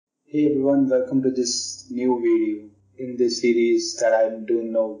Hey everyone, welcome to this new video in this series that I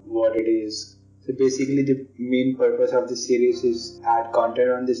don't know what it is. So basically the main purpose of this series is add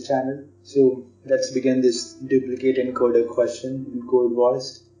content on this channel. So let's begin this duplicate encoder question in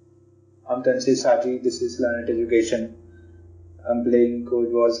Codewars. I'm Tansay Saji, this is Learn It Education. I'm playing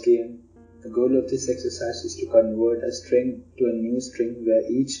Codewars game. The goal of this exercise is to convert a string to a new string where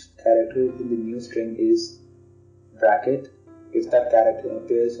each character in the new string is bracket if that character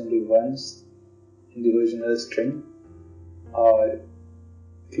appears only once in the original string, or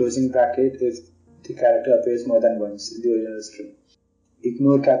closing bracket if the character appears more than once in the original string.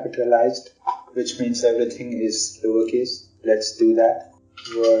 Ignore capitalized, which means everything is lowercase. Let's do that.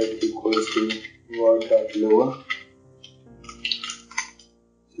 Word equals to word.lower.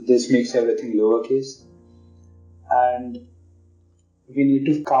 So this makes everything lowercase, and we need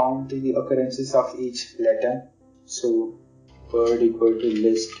to count the occurrences of each letter. So word equal to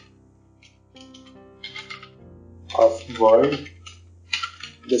list of word.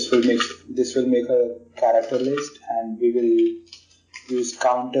 This will make a character list, and we will use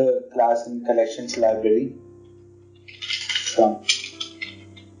counter class in collections library from.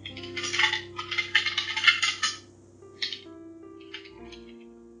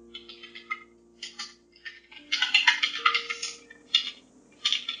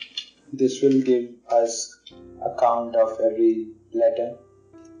 This will give us a count of every letter.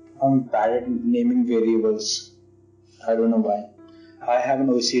 I'm bad at naming variables. I don't know why. I have an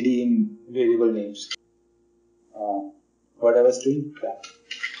OCD in variable names. What I was doing? Yeah.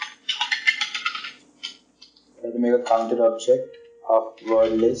 I have to make a counter object of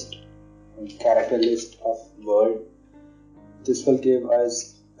word list and character list of word. This will give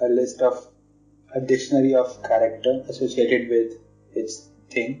us a dictionary of character associated with its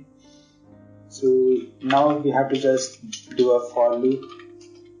thing. So now we have to just do a for loop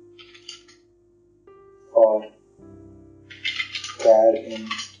for char in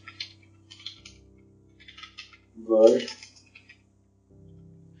word.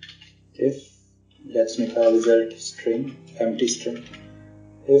 If, let's make a result string, empty string.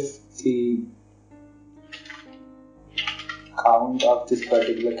 If the count of this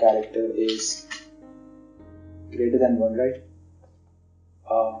particular character is greater than 1, right?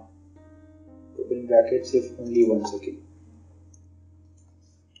 Open brackets, if only once, okay.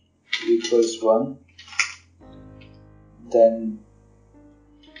 Equals 1, then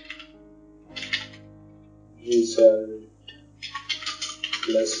result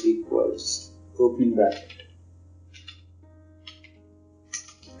plus equals opening bracket,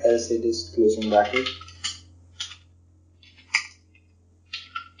 else it is closing bracket.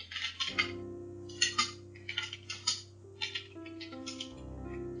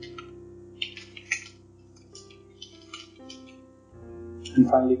 And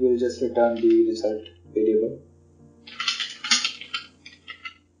finally we will just return the result variable.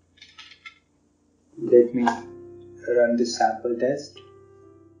 Let me run this sample test.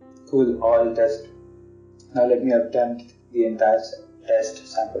 Cool, all test. Now let me attempt the entire test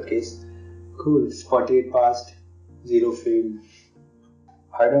sample case. Cool, 48 passed, 0 failed.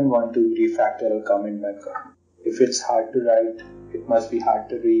 I don't want to refactor or comment my code. If it's hard to write, it must be hard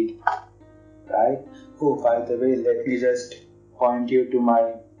to read, right? Oh, by the way, let me just point you to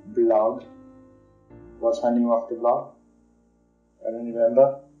my blog. What's my name of the blog? I don't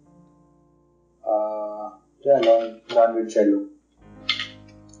remember. Learn with Jello.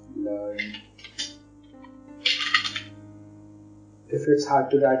 Learn. If it's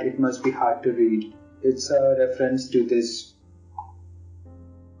hard to write, it must be hard to read. It's a reference to this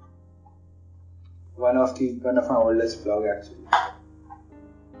one of my oldest blog actually.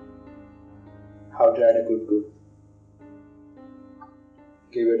 How to write a good code.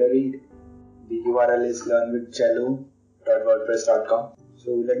 Give it a read. The URL is learnwithjello.wordpress.com.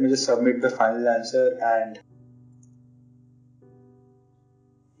 So let me just submit the final answer, and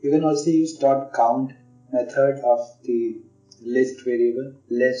you can also use .count method of the list variable,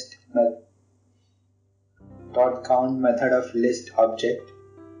 .count method of list object.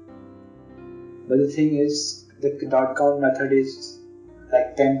 But the thing is, the .count method is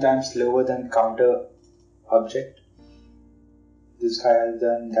like 10 times slower than counter object. This guy has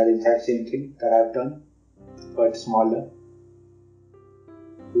done that exact same thing that I've done, but smaller.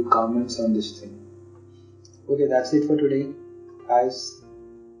 Who comments on this thing? Okay, that's it for today, guys.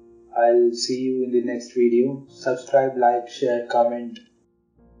 I'll see you in the next video. Subscribe, like, share, comment.